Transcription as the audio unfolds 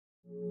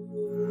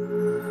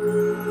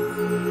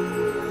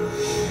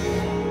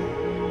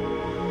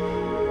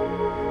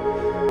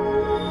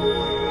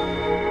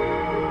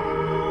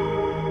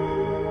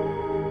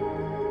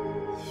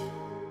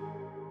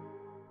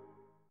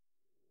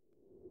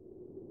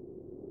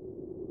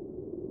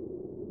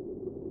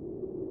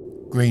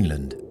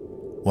Greenland,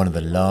 one of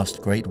the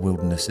last great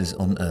wildernesses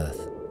on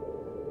Earth.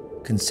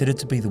 Considered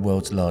to be the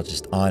world's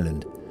largest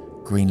island,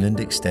 Greenland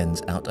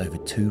extends out over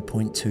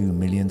 2.2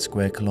 million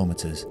square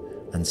kilometres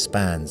and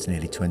spans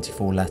nearly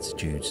 24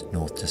 latitudes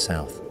north to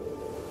south.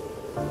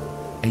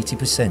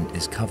 80%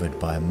 is covered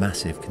by a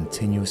massive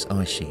continuous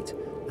ice sheet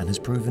and has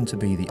proven to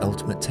be the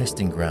ultimate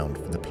testing ground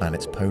for the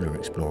planet's polar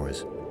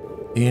explorers.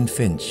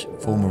 Finch,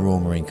 former Royal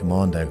Marine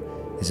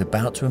Commando, is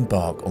about to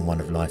embark on one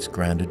of life's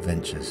grand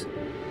adventures.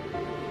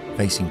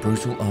 Facing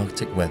brutal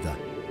Arctic weather,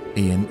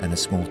 Ian and a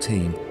small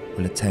team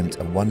will attempt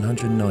a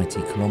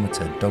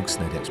 190-kilometre dog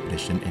sled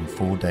expedition in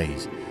 4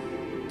 days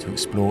to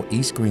explore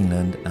East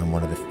Greenland and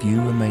one of the few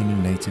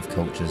remaining native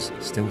cultures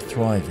still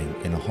thriving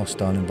in a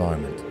hostile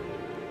environment,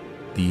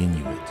 the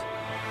Inuit.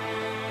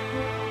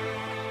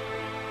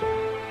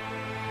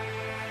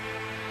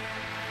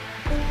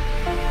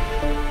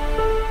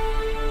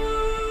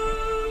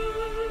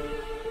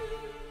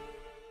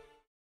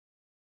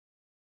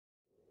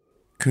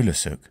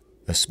 Qilaat,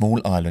 a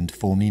small island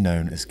formerly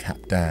known as Cap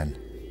Dan,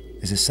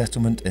 is a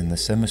settlement in the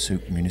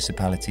Sermersooq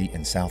municipality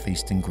in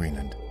southeastern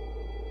Greenland.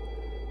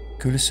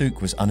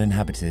 Qilaat was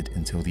uninhabited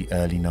until the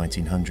early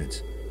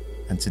 1900s,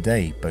 and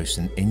today boasts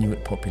an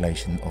Inuit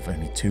population of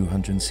only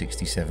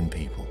 267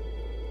 people.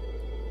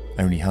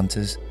 Only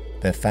hunters,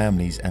 their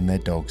families and their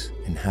dogs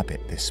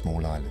inhabit this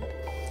small island.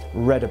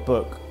 Read a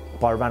book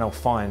by Ranulph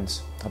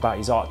Fiennes about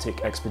his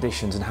Arctic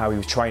expeditions and how he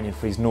was training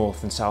for his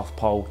North and South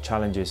Pole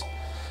challenges.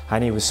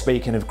 And he was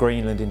speaking of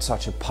Greenland in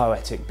such a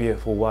poetic,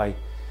 beautiful way.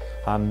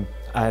 And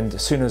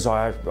as soon as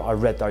I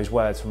read those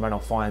words from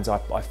Ranulph Fiennes,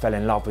 I fell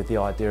in love with the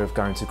idea of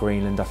going to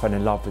Greenland. I fell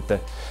in love with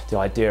the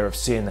idea of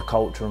seeing the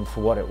culture and for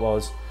what it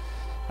was.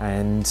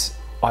 And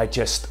I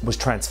just was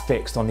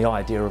transfixed on the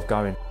idea of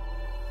going.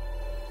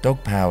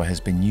 Dog power has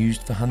been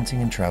used for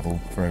hunting and travel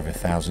for over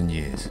 1,000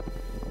 years.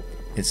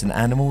 It's an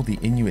animal the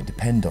Inuit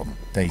depend on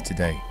day to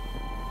day.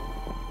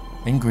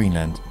 In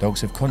Greenland,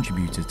 dogs have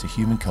contributed to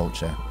human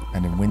culture,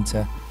 and in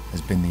winter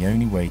has been the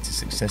only way to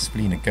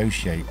successfully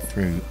negotiate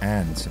through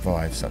and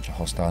survive such a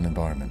hostile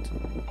environment.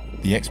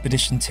 The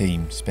expedition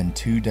team spend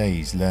 2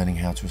 days learning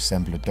how to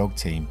assemble a dog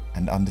team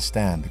and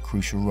understand the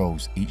crucial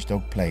roles each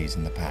dog plays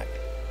in the pack.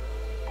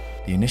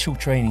 The initial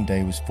training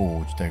day was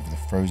forged over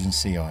the frozen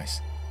sea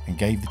ice and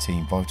gave the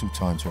team vital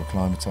time to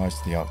acclimatise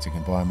to the Arctic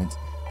environment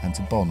and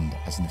to bond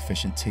as an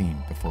efficient team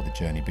before the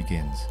journey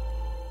begins.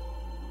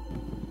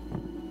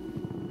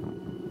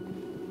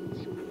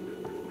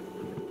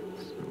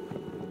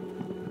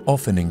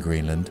 Often in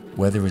Greenland,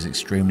 weather is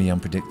extremely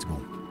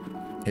unpredictable.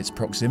 Its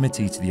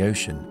proximity to the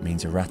ocean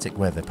means erratic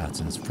weather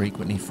patterns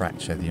frequently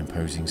fracture the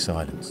imposing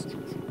silence.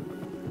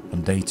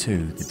 On day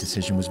 2, the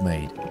decision was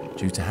made,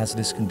 due to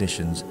hazardous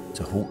conditions,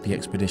 to halt the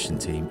expedition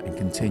team and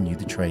continue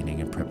the training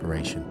and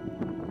preparation.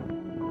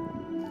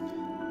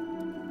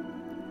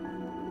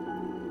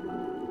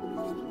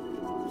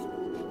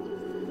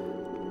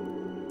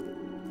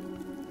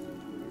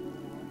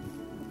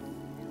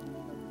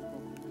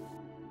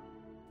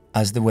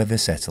 As the weather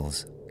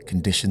settles,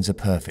 conditions are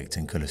perfect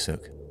in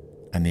Qilaat,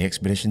 and the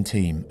expedition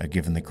team are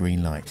given the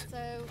green light.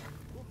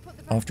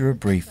 After a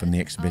brief from the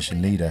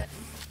expedition leader,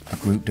 the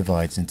group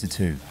divides into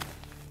 2,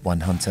 1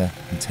 hunter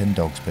and 10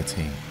 dogs per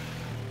team.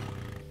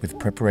 With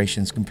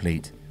preparations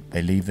complete,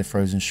 they leave the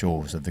frozen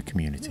shores of the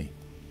community.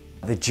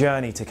 The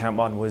journey to Camp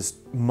 1 was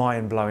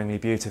mind-blowingly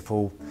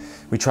beautiful.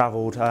 We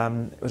travelled,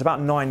 it was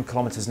about 9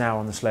 kilometres an hour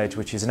on the sledge,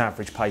 which is an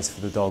average pace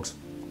for the dogs.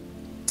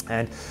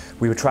 And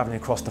we were travelling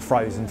across the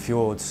frozen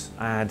fjords,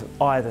 and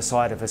either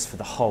side of us for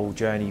the whole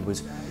journey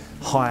was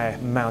high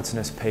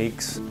mountainous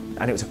peaks,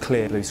 and it was a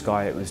clear blue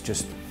sky. It was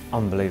just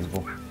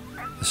unbelievable.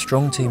 A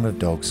strong team of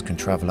dogs can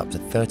travel up to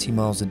 30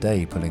 miles a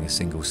day pulling a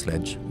single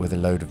sledge with a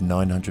load of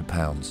 900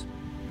 pounds.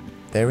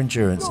 Their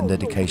endurance and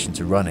dedication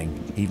to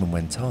running, even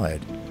when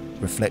tired,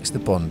 reflects the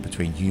bond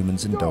between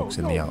humans and dogs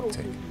in the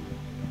Arctic.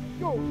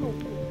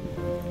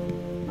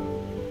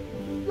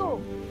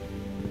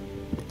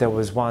 There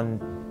was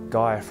one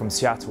guy from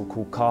Seattle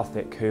called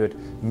Karthik who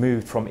had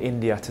moved from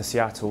India to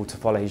Seattle to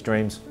follow his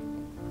dreams,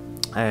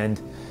 and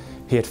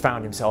he had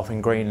found himself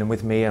in Greenland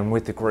with me and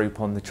with the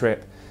group on the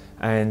trip,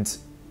 and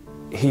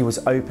he was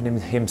opening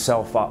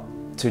himself up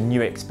to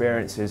new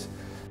experiences.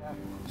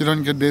 You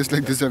don't get days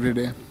like this every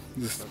day.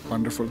 Just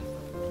wonderful,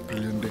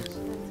 brilliant day.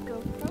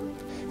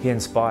 He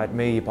inspired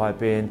me by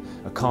being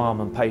a calm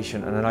and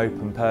patient and an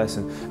open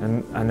person,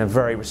 and a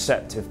very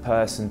receptive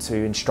person to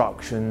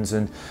instructions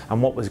and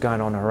what was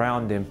going on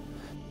around him.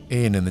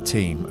 Ian and the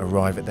team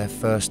arrive at their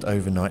first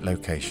overnight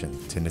location,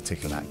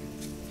 Qilaat,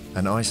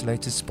 an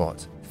isolated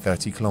spot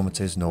 30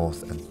 kilometres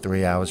north and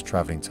 3 hours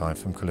travelling time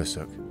from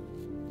Qilaat.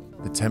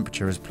 The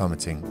temperature is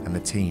plummeting and the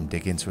team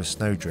dig into a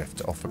snowdrift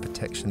to offer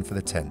protection for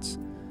the tents.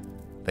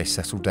 They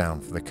settle down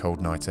for the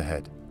cold night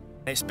ahead.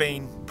 It's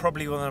been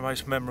probably one of the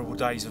most memorable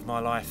days of my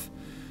life.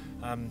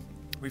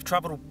 We've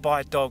travelled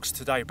by dogs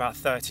today about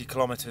 30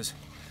 kilometres,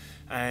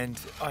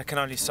 and I can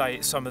only say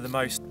it's some of the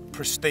most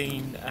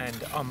pristine and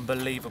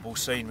unbelievable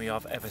scenery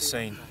I've ever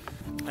seen.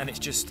 And it's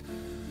just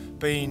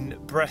been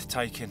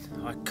breathtaking.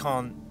 I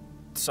can't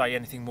say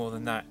anything more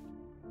than that.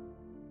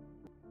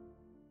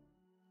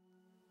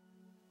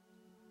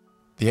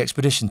 The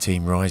expedition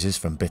team rises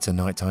from bitter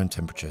nighttime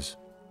temperatures.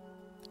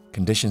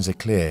 Conditions are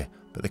clear,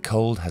 but the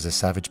cold has a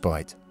savage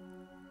bite.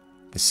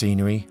 The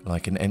scenery,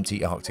 like an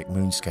empty Arctic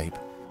moonscape,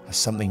 has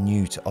something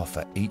new to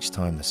offer each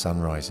time the sun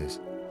rises.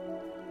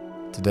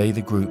 Today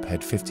the group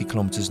head 50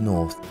 kilometres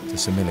north to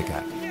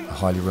Samilagak, a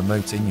highly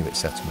remote Inuit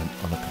settlement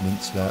on a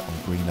peninsula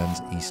on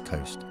Greenland's east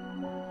coast.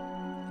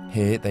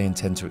 Here they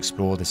intend to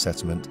explore the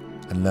settlement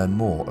and learn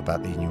more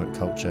about the Inuit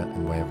culture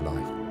and way of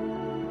life.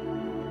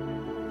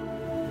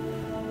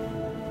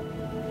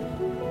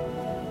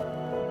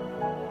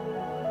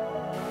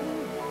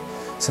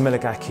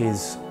 Samilagak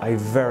is a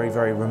very,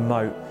 very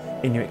remote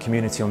Inuit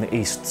community on the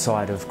east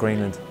side of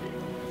Greenland.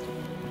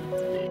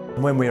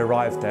 When we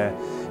arrived there,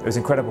 it was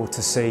incredible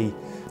to see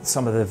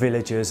some of the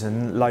villagers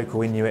and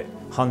local Inuit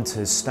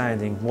hunters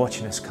standing,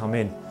 watching us come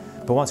in.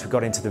 But once we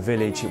got into the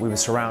village, we were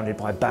surrounded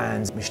by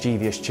bands,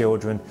 mischievous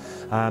children,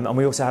 and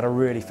we also had a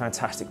really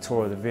fantastic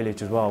tour of the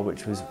village as well,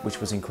 which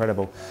was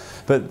incredible.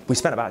 But we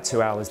spent about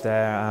 2 hours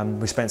there.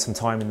 We spent some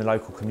time in the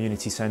local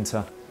community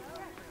centre.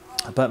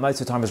 But most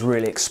of the time was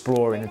really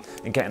exploring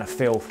and getting a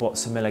feel for what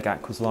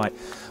Samilagak was like.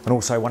 And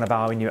also one of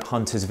our Inuit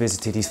hunters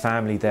visited his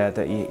family there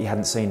that he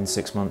hadn't seen in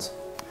 6 months.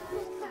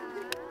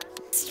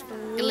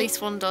 At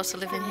least one daughter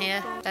living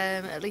here,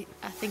 at least,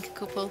 I think a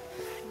couple,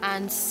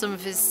 and some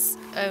of his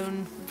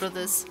own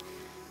brothers.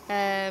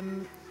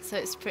 So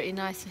it's pretty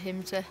nice for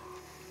him to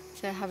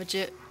have a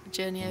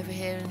journey over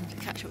here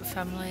and catch up with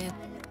family.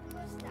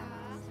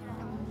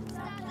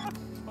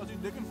 What's he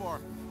looking for?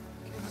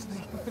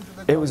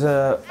 It was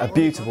a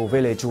beautiful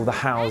village. All the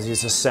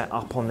houses are set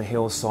up on the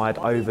hillside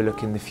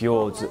overlooking the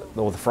fjords,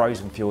 or the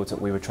frozen fjords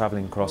that we were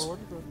travelling across.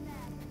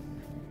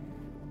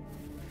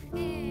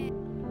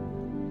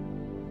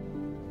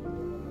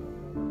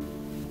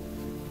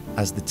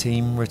 As the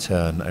team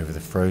return over the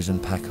frozen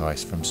pack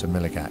ice from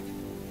Samilagak,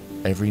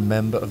 every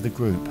member of the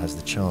group has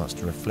the chance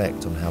to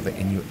reflect on how the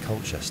Inuit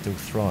culture still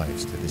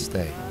thrives to this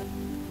day.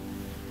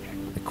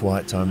 The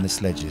quiet time in the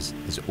sledges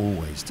is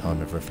always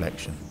time of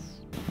reflection.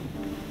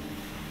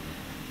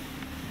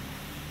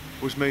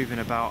 Was moving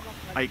about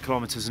 8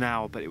 kilometres an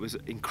hour, but it was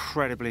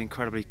incredibly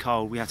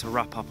cold. We had to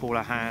wrap up all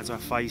our hands, our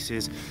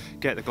faces,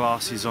 get the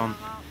glasses on.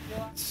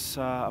 It's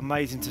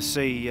amazing to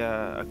see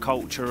a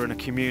culture and a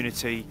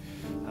community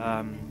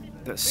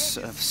that's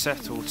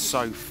settled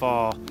so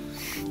far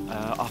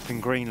up in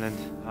Greenland,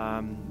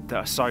 that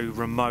are so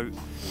remote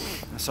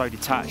and so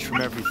detached from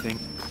everything.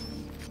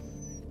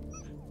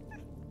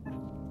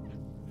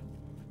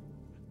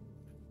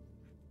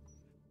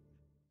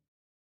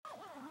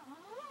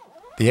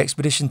 The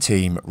expedition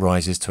team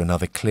rises to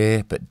another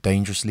clear but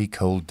dangerously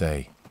cold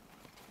day.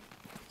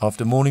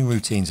 After morning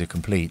routines are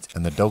complete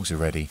and the dogs are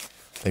ready,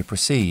 they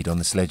proceed on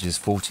the sledges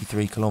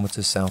 43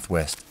 kilometres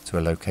southwest to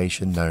a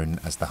location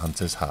known as the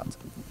Hunter's Hut.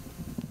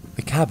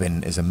 The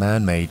cabin is a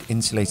man-made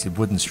insulated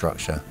wooden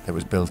structure that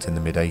was built in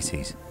the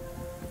mid-80s.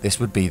 This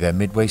would be their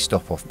midway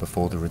stop-off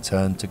before the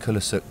return to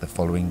Qilaat the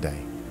following day.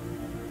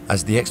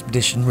 As the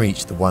expedition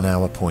reached the 1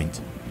 hour point,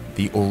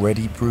 the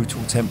already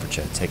brutal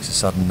temperature takes a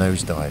sudden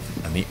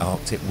nosedive and the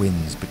Arctic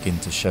winds begin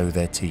to show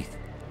their teeth.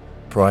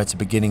 Prior to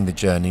beginning the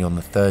journey on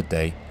the third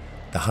day,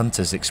 the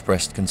hunters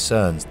expressed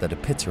concerns that a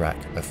pitarak,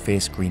 a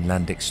fierce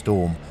Greenlandic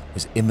storm,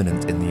 was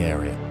imminent in the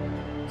area.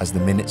 As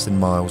the minutes and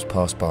miles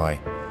pass by,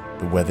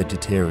 the weather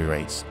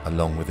deteriorates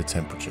along with the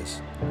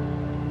temperatures.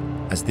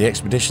 As the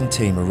expedition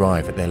team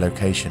arrive at their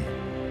location,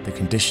 the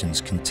conditions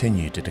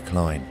continue to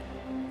decline.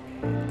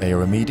 They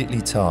are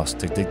immediately tasked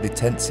to dig the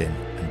tents in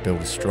and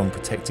build a strong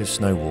protective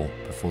snow wall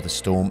before the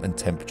storm and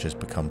temperatures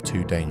become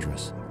too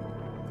dangerous.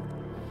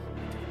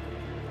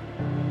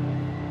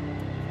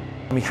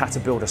 We had to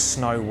build a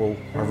snow wall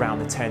around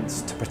the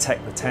tents to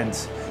protect the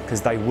tents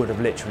because they would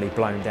have literally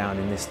blown down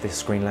in this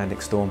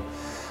Greenlandic storm.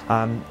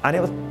 And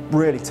it was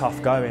really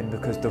tough going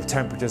because the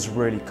temperatures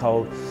were really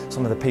cold.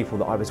 Some of the people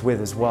that I was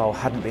with as well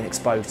hadn't been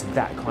exposed to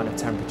that kind of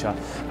temperature,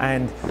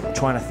 and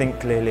trying to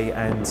think clearly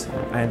and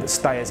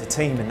stay as a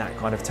team in that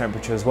kind of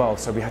temperature as well.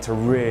 So we had to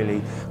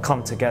really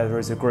come together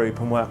as a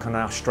group and work on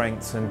our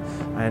strengths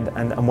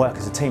and work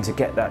as a team to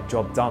get that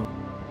job done.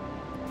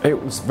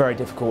 It was very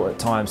difficult at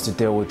times to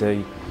deal with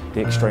the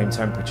extreme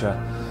temperature.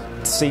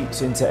 It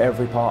seeps into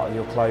every part of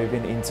your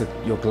clothing, into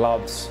your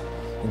gloves,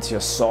 into your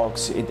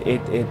socks.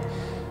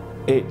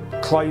 It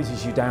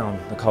closes you down,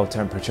 the cold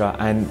temperature,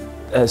 and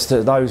as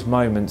to those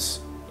moments,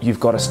 you've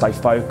got to stay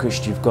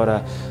focused, you've got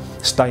to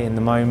stay in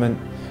the moment,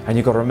 and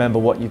you've got to remember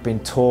what you've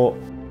been taught.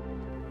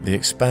 The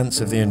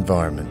expanse of the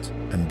environment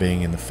and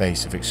being in the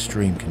face of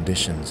extreme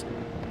conditions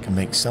can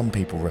make some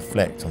people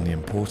reflect on the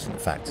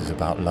important factors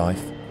about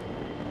life,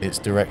 its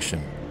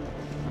direction,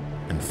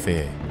 and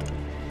fear.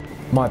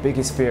 My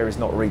biggest fear is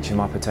not reaching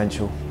my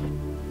potential.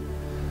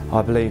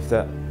 I believe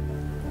that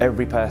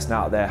every person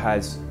out there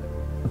has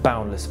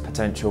boundless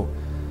potential,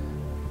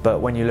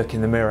 but when you look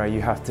in the mirror you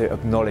have to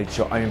acknowledge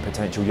your own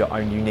potential, your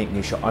own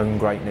uniqueness, your own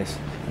greatness.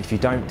 If you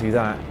don't do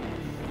that,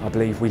 I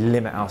believe we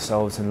limit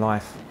ourselves in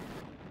life.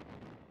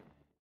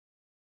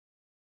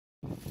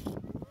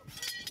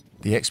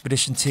 The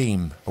expedition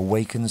team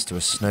awakens to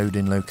a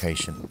snowed-in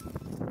location.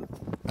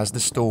 As the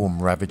storm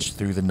ravaged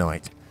through the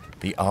night,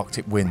 the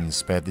Arctic winds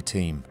spared the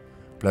team,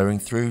 blowing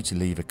through to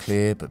leave a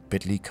clear but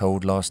bitterly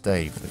cold last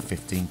day for the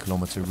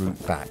 15-kilometre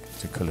route back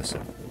to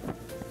Qilaat.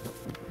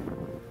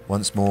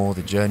 Once more,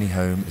 the journey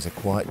home is a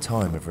quiet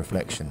time of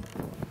reflection,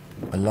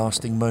 a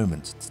lasting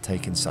moment to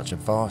take in such a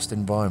vast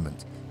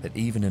environment that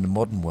even in a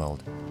modern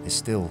world is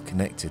still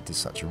connected to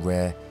such a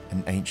rare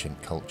and ancient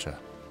culture.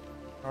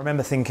 I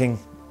remember thinking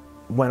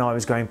when I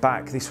was going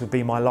back, this would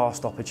be my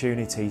last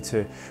opportunity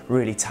to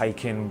really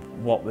take in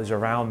what was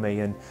around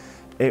me, and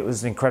it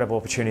was an incredible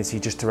opportunity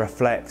just to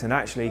reflect and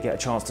actually get a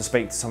chance to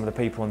speak to some of the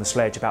people on the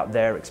sledge about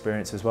their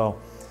experience as well.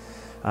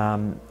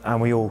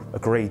 And we all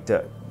agreed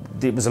that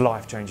it was a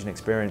life-changing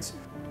experience.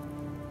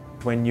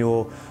 When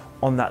you're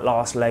on that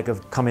last leg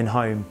of coming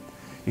home,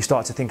 you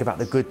start to think about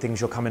the good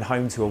things you're coming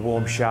home to: a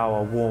warm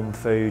shower, warm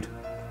food,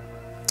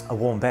 a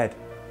warm bed.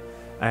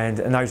 And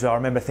those I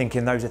remember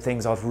thinking those are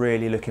things I was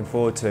really looking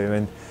forward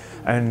to.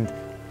 And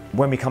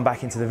when we come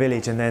back into the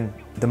village, and then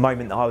the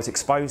moment that I was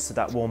exposed to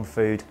that warm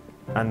food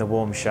and the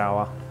warm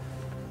shower,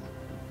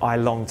 I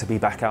longed to be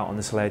back out on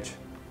the sledge.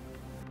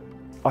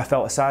 I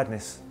felt a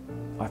sadness.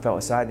 I felt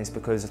a sadness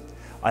because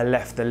I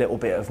left a little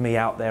bit of me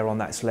out there on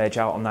that sledge,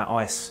 out on that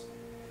ice,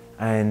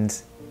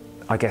 and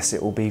I guess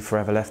it will be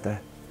forever left there.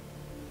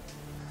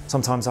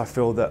 Sometimes I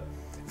feel that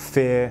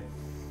fear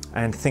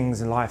and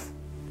things in life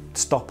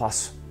stop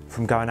us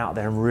from going out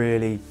there and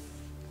really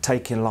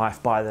taking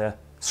life by the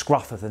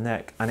scruff of the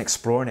neck and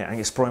exploring it and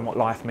exploring what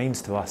life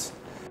means to us.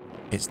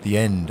 It's the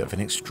end of an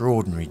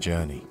extraordinary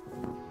journey.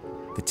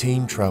 The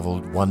team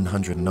travelled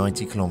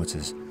 190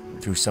 kilometres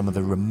through some of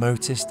the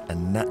remotest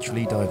and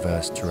naturally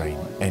diverse terrain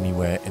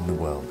anywhere in the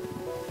world.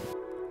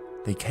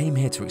 They came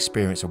here to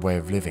experience a way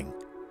of living,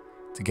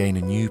 to gain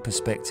a new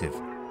perspective,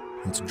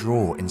 and to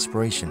draw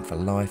inspiration for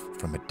life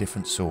from a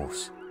different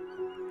source.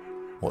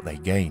 What they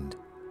gained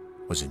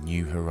was a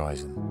new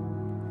horizon.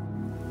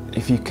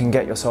 If you can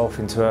get yourself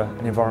into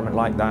an environment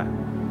like that,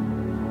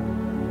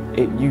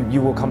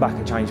 you will come back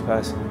a changed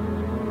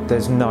person.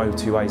 There's no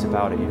two ways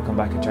about it. You come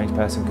back a changed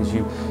person because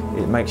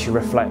it makes you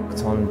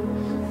reflect on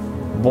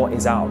what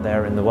is out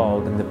there in the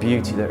world and the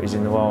beauty that is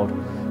in the world.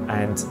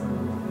 And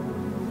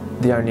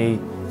the only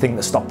thing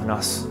that's stopping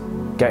us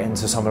getting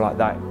to somewhere like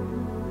that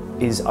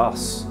is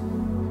us.